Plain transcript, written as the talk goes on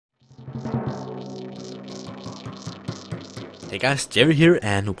Hey guys, Jerry here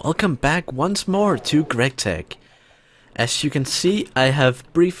and welcome back once more to GregTech. As you can see, I have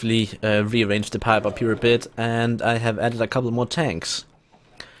briefly rearranged the pipe up here a bit and I have added a couple more tanks.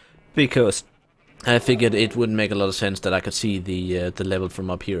 Because I figured it wouldn't make a lot of sense that I could see the level from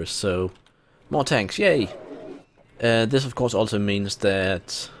up here, so more tanks, yay! This of course also means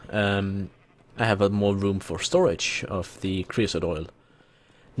that I have more room for storage of the creosote oil.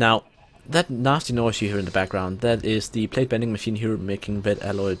 Now, that nasty noise you hear in the background, that is the plate bending machine here making red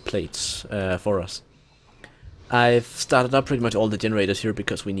alloyed plates for us. I've started up pretty much all the generators here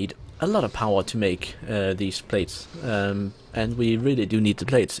because we need a lot of power to make these plates. And we really do need the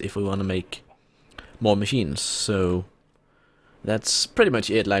plates if we want to make more machines, so that's pretty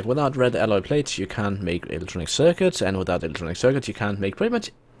much it. Like, without red alloy plates you can't make electronic circuits, and without electronic circuits you can't make pretty much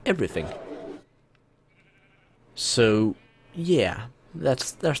everything. So, yeah,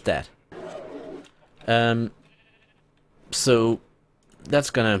 there's that. So that's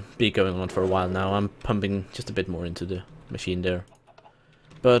gonna be going on for a while now. I'm pumping just a bit more into the machine there.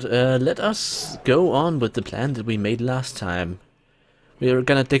 But let us go on with the plan that we made last time. We're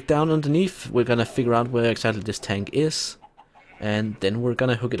gonna dig down underneath, we're gonna figure out where exactly this tank is, and then we're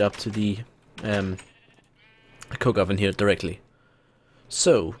gonna hook it up to the coke oven here directly.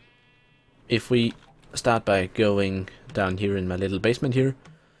 So, if we start by going down here in my little basement here,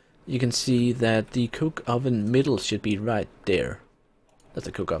 you can see that the coke oven middle should be right there. That's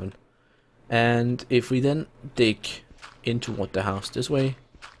the coke oven. And if we then dig in toward the house this way,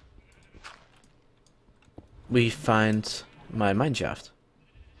 we find my mine shaft.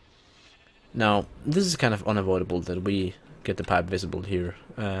 Now, this is kind of unavoidable that we get the pipe visible here.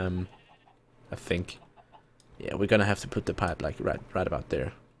 I think. Yeah, we're gonna have to put the pipe like right about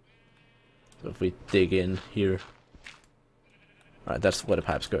there. So if we dig in here, alright, that's where the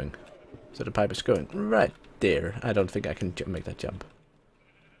pipe's going. So the pipe is going right there. I don't think I can make that jump.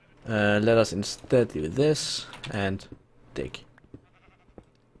 Let us instead do this and dig.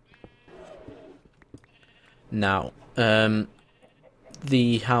 Now,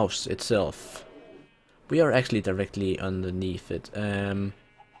 the house itself, we are actually directly underneath it.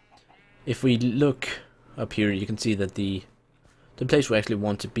 If we look up here, you can see that the place we actually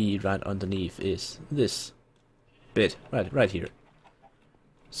want to be right underneath is this bit right here.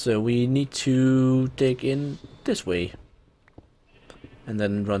 So we need to dig in this way and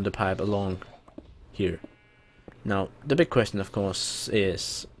then run the pipe along here. Now, the big question of course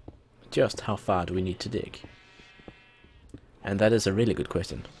is just how far do we need to dig? And that is a really good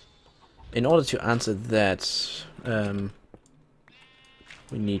question. In order to answer that,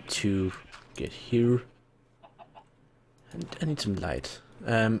 we need to get here. And I need some light.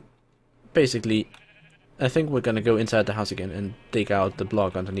 Basically, I think we're gonna go inside the house again and dig out the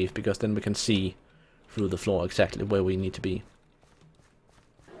block underneath, because then we can see through the floor exactly where we need to be.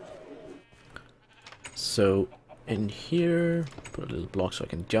 So in here, put a little block so I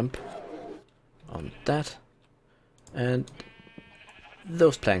can jump on that. And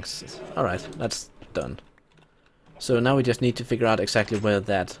those planks. Alright, that's done. So now we just need to figure out exactly where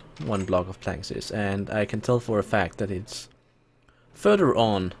that one block of planks is. And I can tell for a fact that it's further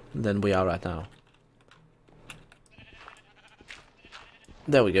on than we are right now.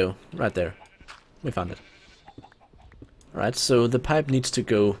 There we go, right there. We found it. Alright, so the pipe needs to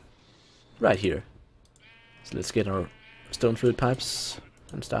go right here. So let's get our stone fluid pipes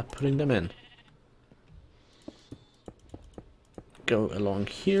and start putting them in. Go along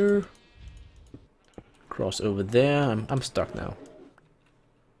here. Cross over there. I'm stuck now.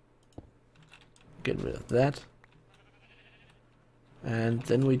 Get rid of that. And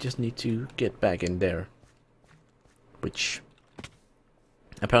then we just need to get back in there. Which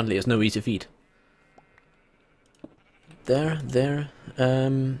apparently is no easy feat. There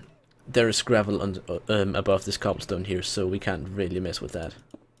is gravel above this cobblestone here, so we can't really mess with that.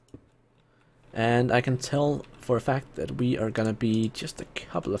 And I can tell for a fact that we are gonna be just a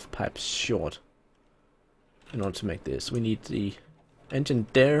couple of pipes short in order to make this. We need the engine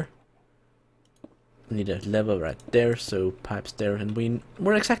there. We need a lever right there, so pipes there, and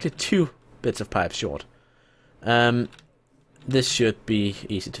we're exactly 2 bits of pipe short. This should be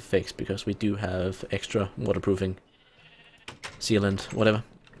easy to fix because we do have extra waterproofing, sealant, whatever.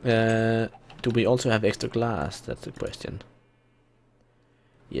 Do we also have extra glass? That's the question.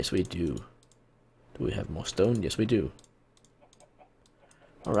 Yes, we do. Do we have more stone? Yes, we do.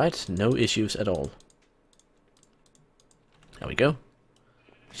 Alright, no issues at all. There we go.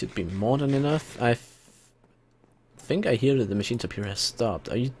 Should be more than enough. I think I hear that the machines up here has stopped.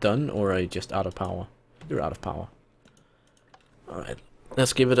 Are you done or are you just out of power? You're out of power. Alright,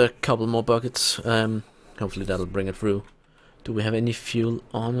 Let's give it a couple more buckets. Hopefully that'll bring it through. Do we have any fuel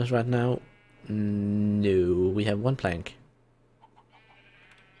on us right now? No, we have one plank.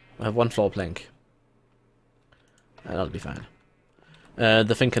 I have one floor plank. That'll be fine.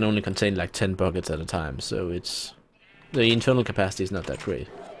 The thing can only contain like 10 buckets at a time, so it's... the internal capacity is not that great.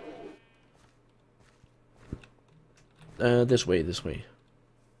 This way, this way.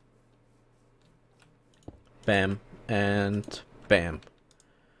 Bam, and bam.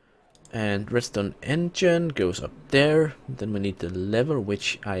 And redstone engine goes up there. Then we need the lever,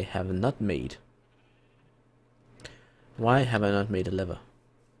 which I have not made. Why have I not made a lever?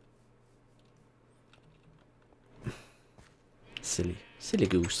 Silly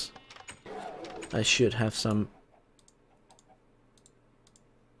goose. I should have some...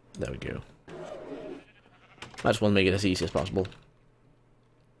 There we go. Might as well make it as easy as possible.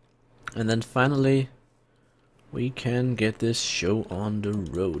 And then finally, we can get this show on the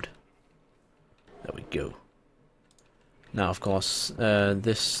road. There we go. Now, of course,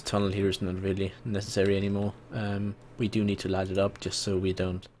 this tunnel here is not really necessary anymore. We do need to light it up just so we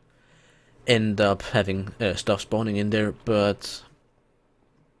don't end up having stuff spawning in there, but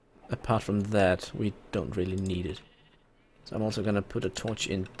apart from that, we don't really need it. So I'm also gonna put a torch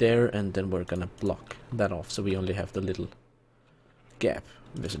in there, and then we're gonna block that off so we only have the little gap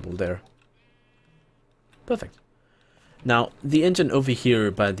visible there. Perfect. Now, the engine over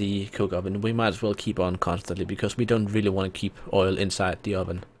here by the coke oven, we might as well keep on constantly, because we don't really want to keep oil inside the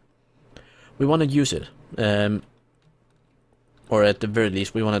oven. We want to use it, or at the very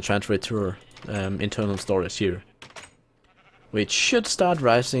least, we want to transfer it to our internal storage here, which should start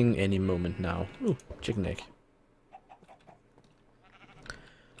rising any moment now. Ooh, chicken egg.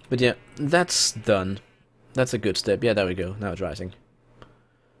 But yeah, that's done. That's a good step. Yeah, there we go. Now it's rising.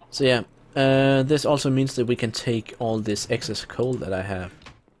 So yeah. This also means that we can take all this excess coal that I have,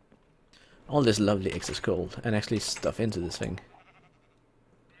 all this lovely excess coal, and actually stuff into this thing.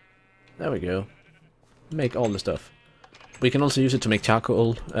 There we go. Make all the stuff. We can also use it to make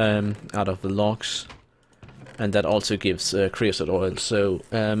charcoal out of the logs, and that also gives creosote oil. So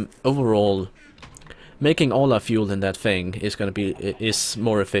overall, making all our fuel in that thing is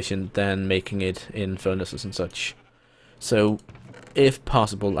more efficient than making it in furnaces and such. So, if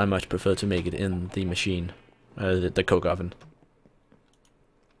possible, I much prefer to make it in the machine, the coke oven.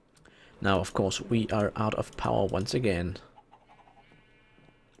 Now, of course, we are out of power once again.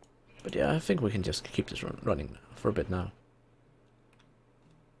 But yeah, I think we can just keep this running for a bit now.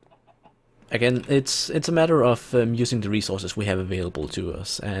 Again, it's a matter of using the resources we have available to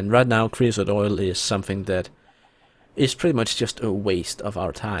us. And right now, creosote oil is something that is pretty much just a waste of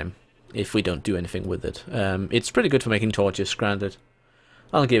our time if we don't do anything with it. It's pretty good for making torches, granted.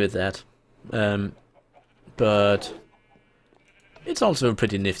 I'll give it that. But it's also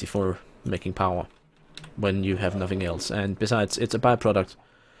pretty nifty for making power when you have nothing else. And besides, it's a byproduct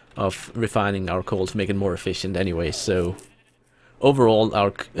of refining our coal to make it more efficient anyway. So overall,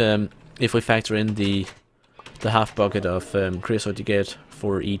 our if we factor in the half bucket of creosote you get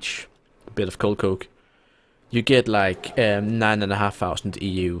for each bit of coal coke, you get like 9,500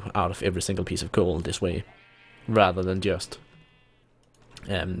 EU out of every single piece of coal this way, rather than just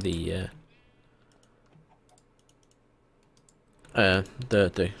the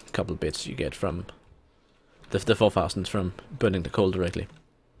couple bits you get from the 4,000 from burning the coal directly.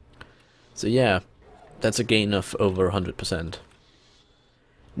 So yeah, that's a gain of over 100%.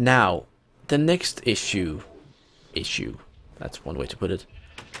 Now, the next issue, that's one way to put it,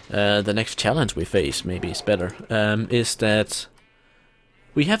 the next challenge we face, maybe is better, is that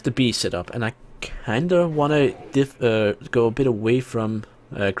we have the bee set up, and I kinda wanna go a bit away from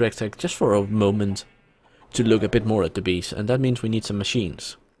GregTech just for a moment to look a bit more at the bees, and that means we need some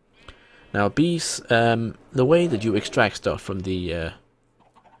machines. Now bees, the way that you extract stuff from the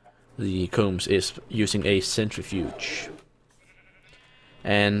combs is using a centrifuge.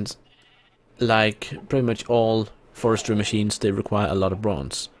 And like pretty much all forestry machines, they require a lot of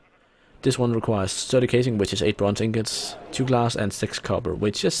bronze. This one requires 30 casing, which is 8 bronze ingots, 2 glass and 6 copper,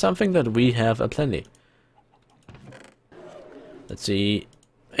 which is something that we have aplenty. Let's see,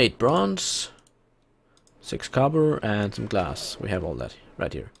 8 bronze, 6 copper and some glass. We have all that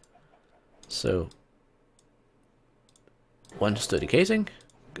right here. So, 1 sturdy casing,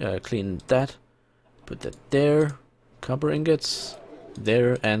 clean that, put that there, copper ingots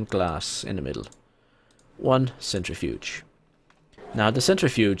there, and glass in the middle. 1 centrifuge. Now the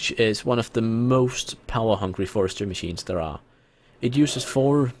centrifuge is one of the most power hungry forestry machines there are. It uses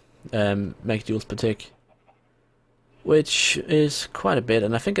 4 megajoules per tick, which is quite a bit,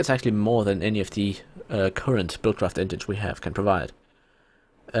 and I think it's actually more than any of the current Buildcraft engines we have can provide.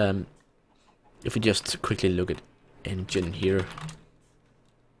 If we just quickly look at engine here.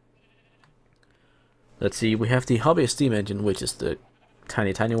 Let's see, we have the hobbyist steam engine, which is the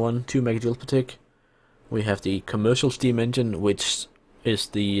tiny one, 2 megajoules per tick. We have the commercial steam engine, which is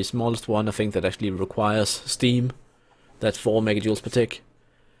the smallest one, I think, that actually requires steam. That's 4 megajoules per tick.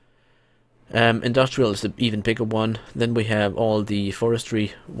 Industrial is the even bigger one. Then we have all the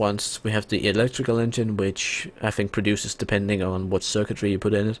forestry ones. We have the electrical engine, which I think produces depending on what circuitry you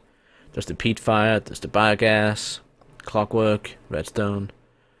put in it. There's the peat fire, there's the biogas, clockwork, redstone,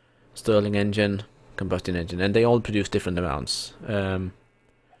 Stirling engine, combustion engine, and they all produce different amounts.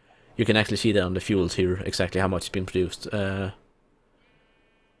 You can actually see that on the fuels here, exactly how much is being produced.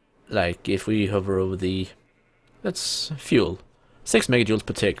 Like if we hover over the, that's fuel, 6 megajoules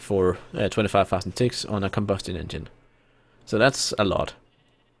per tick for 25,000 ticks on a combustion engine. So that's a lot.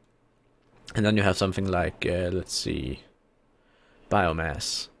 And then you have something like, let's see,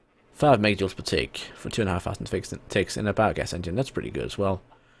 biomass, 5 megajoules per tick for 2,500 ticks in a biogas engine. That's pretty good as well.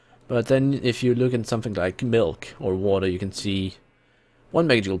 But then if you look at something like milk or water, you can see 1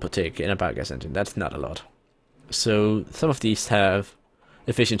 megajoule per tick in a biogas engine. That's not a lot. So some of these have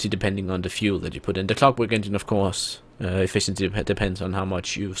efficiency depending on the fuel that you put in. The clockwork engine, of course, efficiency depends on how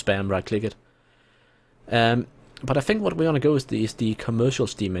much you spam right-click it. But I think what we want to go is the commercial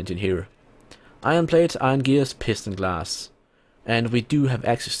steam engine here. Iron plates, iron gears, piston glass. And we do have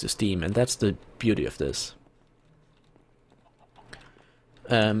access to steam, and that's the beauty of this.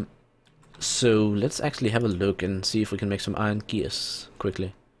 So let's actually have a look and see if we can make some iron gears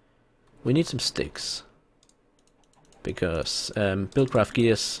quickly. We need some sticks. Because Buildcraft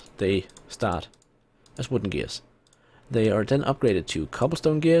gears, they start as wooden gears. They are then upgraded to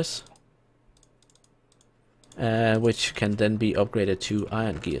cobblestone gears, which can then be upgraded to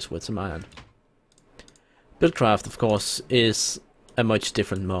iron gears with some iron. Buildcraft, of course, is a much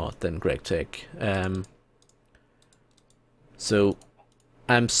different mod than GregTech. So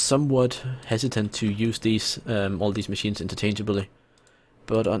I'm somewhat hesitant to use these all these machines interchangeably.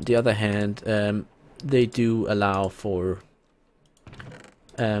 But on the other hand, they do allow for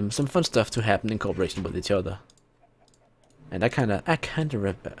some fun stuff to happen in cooperation with each other, and I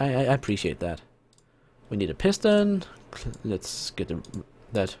appreciate that. We need a piston. Let's get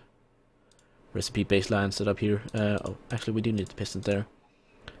that recipe baseline set up here. Oh, actually, we do need the piston there.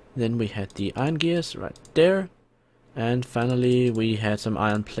 Then we had the iron gears right there, and finally we had some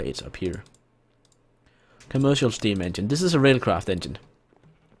iron plates up here. Commercial steam engine. This is a Railcraft engine.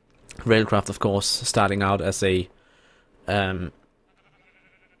 Railcraft, of course, starting out as a,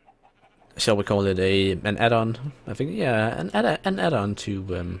 shall we call it an add-on? I think, yeah, an add-on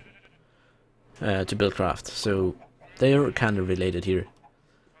to Buildcraft. So they are kind of related here.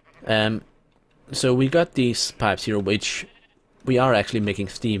 So we got these pipes here, which we are actually making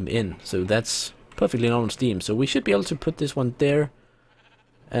steam in. So that's perfectly normal steam. So we should be able to put this one there.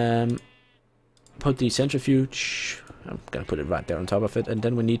 Put the centrifuge. I'm gonna put it right there on top of it, and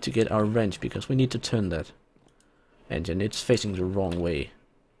then we need to get our wrench because we need to turn that engine. It's facing the wrong way.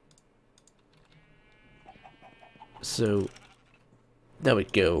 So there we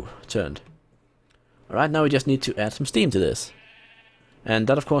go, turned. Alright, now we just need to add some steam to this. And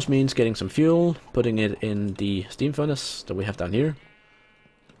that of course means getting some fuel, putting it in the steam furnace that we have down here.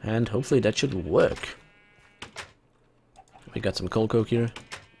 And hopefully that should work. We got some coal coke here.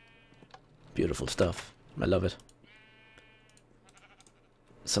 Beautiful stuff. I love it.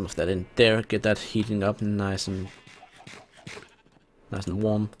 Some of that in there, get that heating up nice and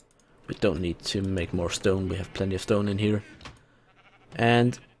warm. We don't need to make more stone, we have plenty of stone in here.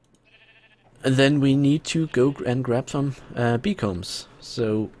 And then we need to go and grab some bee combs,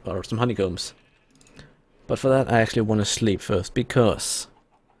 or some honeycombs. But for that I actually want to sleep first, because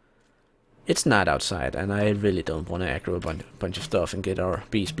it's night outside and I really don't want to aggro a bunch of stuff and get our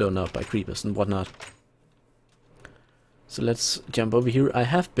bees blown up by creepers and whatnot. So let's jump over here. I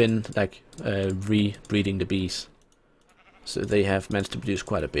have been like re-breeding the bees, so they have managed to produce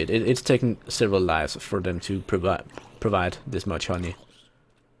quite a bit. It's taken several lives for them to provide this much honey.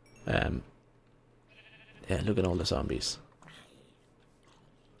 Yeah, look at all the zombies.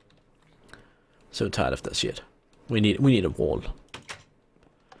 So tired of that shit. We need a wall.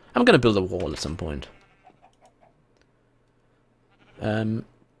 I'm gonna build a wall at some point.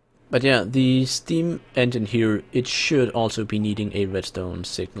 But yeah, the steam engine here, it should also be needing a redstone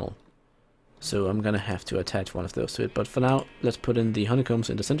signal. So I'm gonna have to attach one of those to it. But for now, let's put in the honeycombs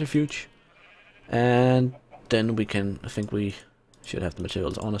in the centrifuge. And then we can, I think we should have the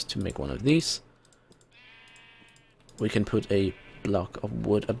materials on us to make one of these. We can put a block of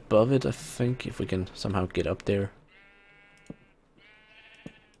wood above it, I think, if we can somehow get up there.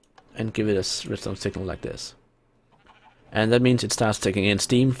 and give it a redstone signal like this. And that means it starts taking in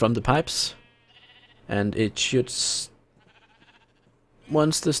steam from the pipes, and it should,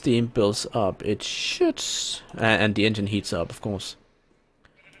 once the steam builds up, it should, and the engine heats up, of course,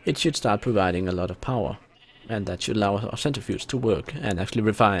 it should start providing a lot of power, and that should allow our centrifuge to work and actually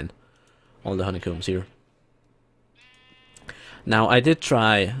refine all the honeycombs here. Now, I did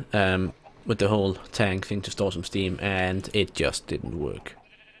try with the whole tank thing to store some steam, and it just didn't work.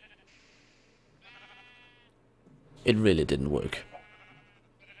 It really didn't work.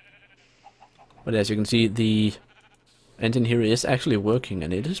 But as you can see, the engine here is actually working,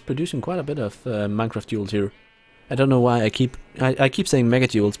 and it is producing quite a bit of Minecraft joules here. I don't know why I keep saying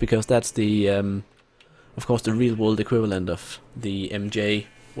megajoules, because that's the of course the real world equivalent of the MJ,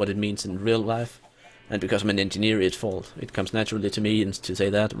 what it means in real life. And because I'm an engineer, it comes naturally to me to say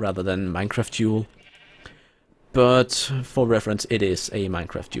that rather than Minecraft joule. But for reference, it is a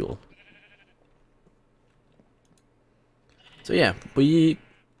Minecraft joule. So yeah,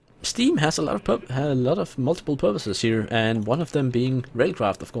 Steam has a lot of multiple purposes here, and one of them being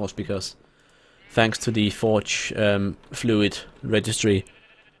Railcraft, of course, because thanks to the Forge fluid registry,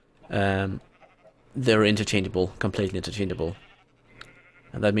 they're interchangeable, completely interchangeable,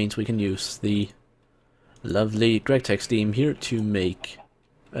 and that means we can use the lovely GregTech Steam here to make.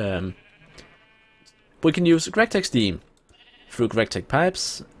 We can use GregTech Steam through GregTech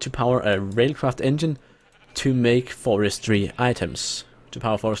pipes to power a Railcraft engine to make forestry items, to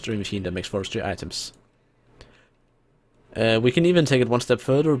power a forestry machine that makes forestry items. We can even take it one step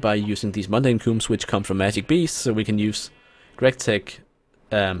further by using these mundane combs, which come from magic beasts. So we can use GregTech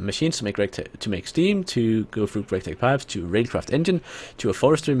machines to make steam, to go through GregTech pipes to a Railcraft engine, to a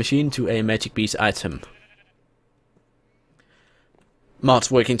forestry machine, to a magic beast item. Mods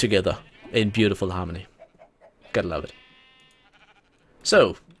working together in beautiful harmony. Gotta love it.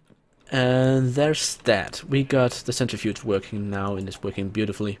 So, there's that. We got the centrifuge working now, and it's working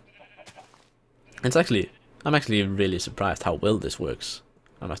beautifully. I'm actually really surprised how well this works.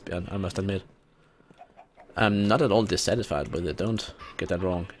 I must admit. I'm not at all dissatisfied with it. Don't get that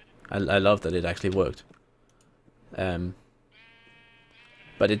wrong. I love that it actually worked. But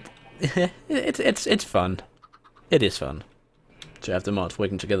it's fun. It is fun to have the mods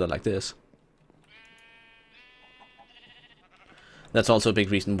working together like this. That's also a big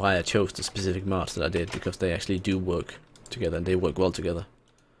reason why I chose the specific mods that I did, because they actually do work together, and they work well together.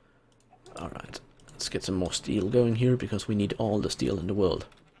 Alright, let's get some more steel going here, because we need all the steel in the world.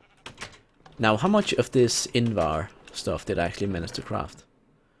 Now, how much of this Invar stuff did I actually manage to craft?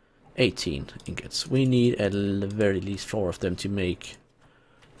 18 ingots. We need at the very least 4 of them to make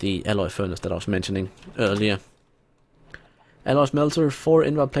the alloy furnace that I was mentioning earlier. Alloy smelter, 4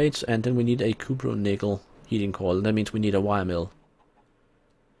 Invar plates, and then we need a cupro nickel heating coil. That means we need a wire mill.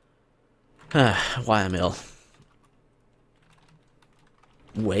 Wire mill.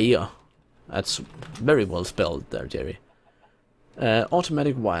 Wire. That's very well spelled there, Jerry.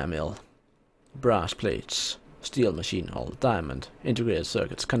 Automatic wire mill. Brass plates. Steel machine hull. Diamond. Integrated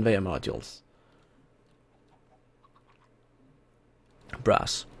circuits. Conveyor modules.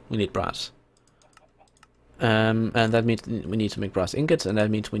 Brass. We need brass. And that means we need to make brass ingots, and that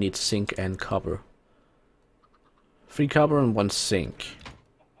means we need zinc and copper. 3 copper and 1 zinc.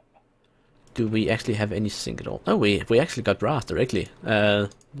 Do we actually have any zinc at all? Oh, we actually got brass directly,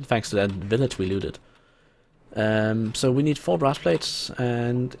 thanks to that village we looted. So we need 4 brass plates,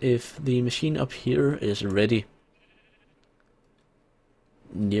 and if the machine up here is ready,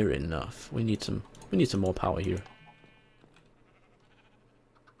 near enough, we need some more power here.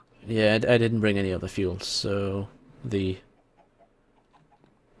 Yeah, I didn't bring any other fuels, so the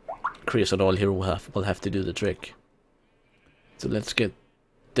creosote oil here will have to do the trick. So let's get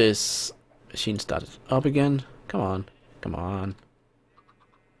this machine started up again. Come on, come on.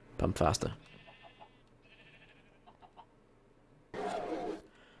 Pump faster.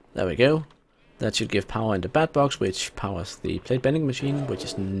 There we go. That should give power in the bat box, which powers the plate bending machine, which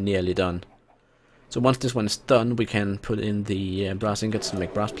is nearly done. So once this one is done, we can put in the brass ingots and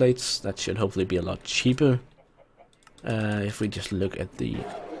make brass plates. That should hopefully be a lot cheaper. If we just look at the,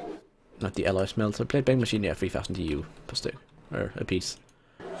 not the alloy smelter, plate bending machine, yeah, 3000 EU per stick, or a piece.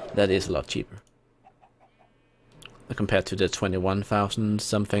 That is a lot cheaper compared to the 21,000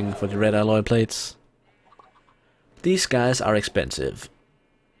 something for the red alloy plates. These guys are expensive,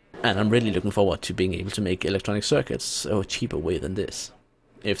 and I'm really looking forward to being able to make electronic circuits a cheaper way than this,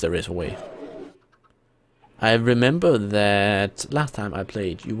 if there is a way. I remember that last time I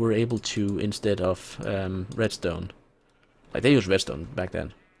played, you were able to, instead of redstone, like they used redstone back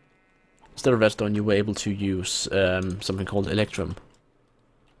then, instead of redstone you were able to use something called electrum.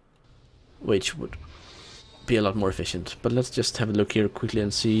 which would be a lot more efficient. But let's just have a look here quickly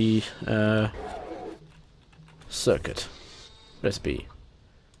and see circuit recipe.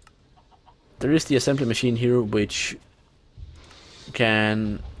 There is the assembly machine here, which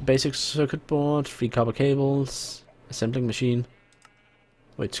can basic circuit board, 3 copper cables, assembling machine,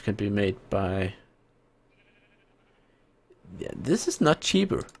 which can be made by. Yeah, this is not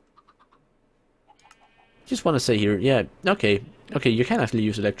cheaper. Just want to say here, yeah, okay, you can actually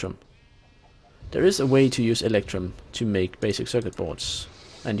use Electrum. There is a way to use Electrum to make basic circuit boards,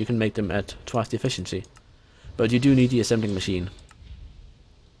 and you can make them at twice the efficiency. But you do need the assembling machine,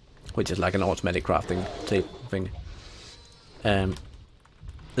 which is like an automatic crafting type thing.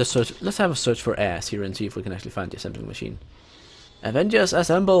 Let's have a search for ass here and see if we can actually find the assembling machine. Avengers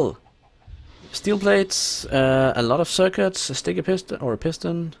assemble! Steel plates, a lot of circuits, a sticky piston or a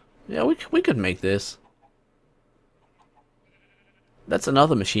piston. Yeah, we could make this. That's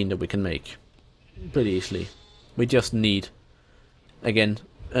another machine that we can make pretty easily. We just need, again,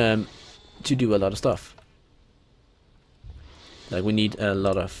 to do a lot of stuff. Like we need a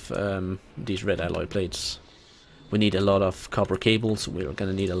lot of these red alloy plates. We need a lot of copper cables. We're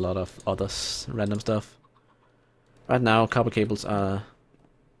gonna need a lot of other random stuff. Right now, copper cables are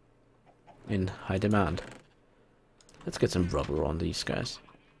in high demand. Let's get some rubber on these guys.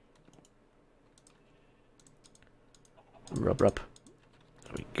 Rub.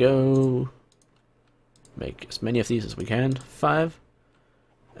 There we go. Make as many of these as we can. 5.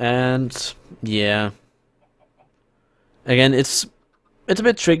 And yeah. Again, it's a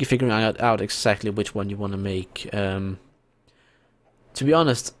bit tricky figuring out exactly which one you want to make. To be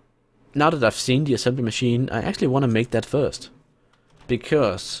honest, now that I've seen the assembly machine, I actually want to make that first.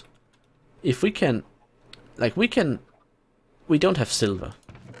 Because if we can, like we don't have silver.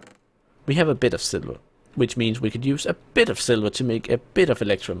 We have a bit of silver, which means we could use a bit of silver to make a bit of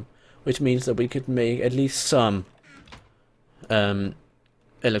Electrum, which means that we could make at least some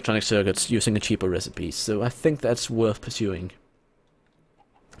electronic circuits using a cheaper recipe. So I think that's worth pursuing.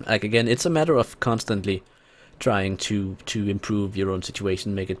 Like again, it's a matter of constantly trying to improve your own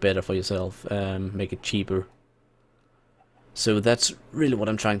situation, make it better for yourself, make it cheaper. So that's really what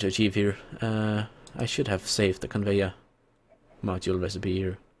I'm trying to achieve here. I should have saved the conveyor module recipe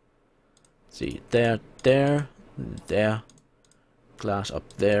here. See, there, glass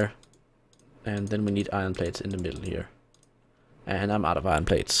up there, and then we need iron plates in the middle here. And I'm out of iron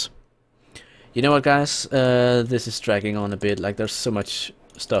plates. You know what, guys? This is dragging on a bit. Like, there's so much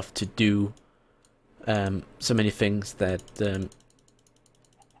stuff to do. So many things that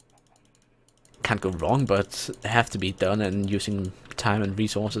can't go wrong, but have to be done, and using time and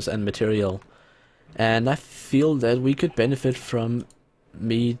resources and material. And I feel that we could benefit from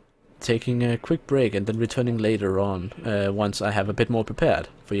me taking a quick break and then returning later on, once I have a bit more prepared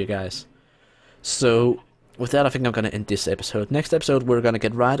for you guys. So with that, I think I'm going to end this episode. Next episode, we're going to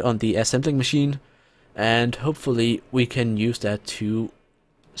get right on the assembling machine, and hopefully we can use that to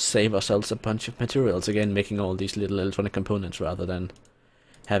save ourselves a bunch of materials, again making all these little electronic components rather than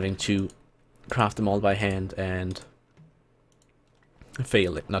having to craft them all by hand and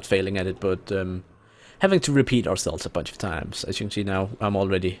not failing at it, but having to repeat ourselves a bunch of times. As you can see now, I'm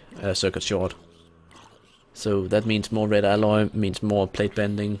already a circuit short. So that means more red alloy, means more plate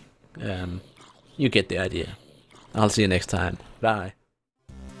bending. You get the idea. I'll see you next time. Bye.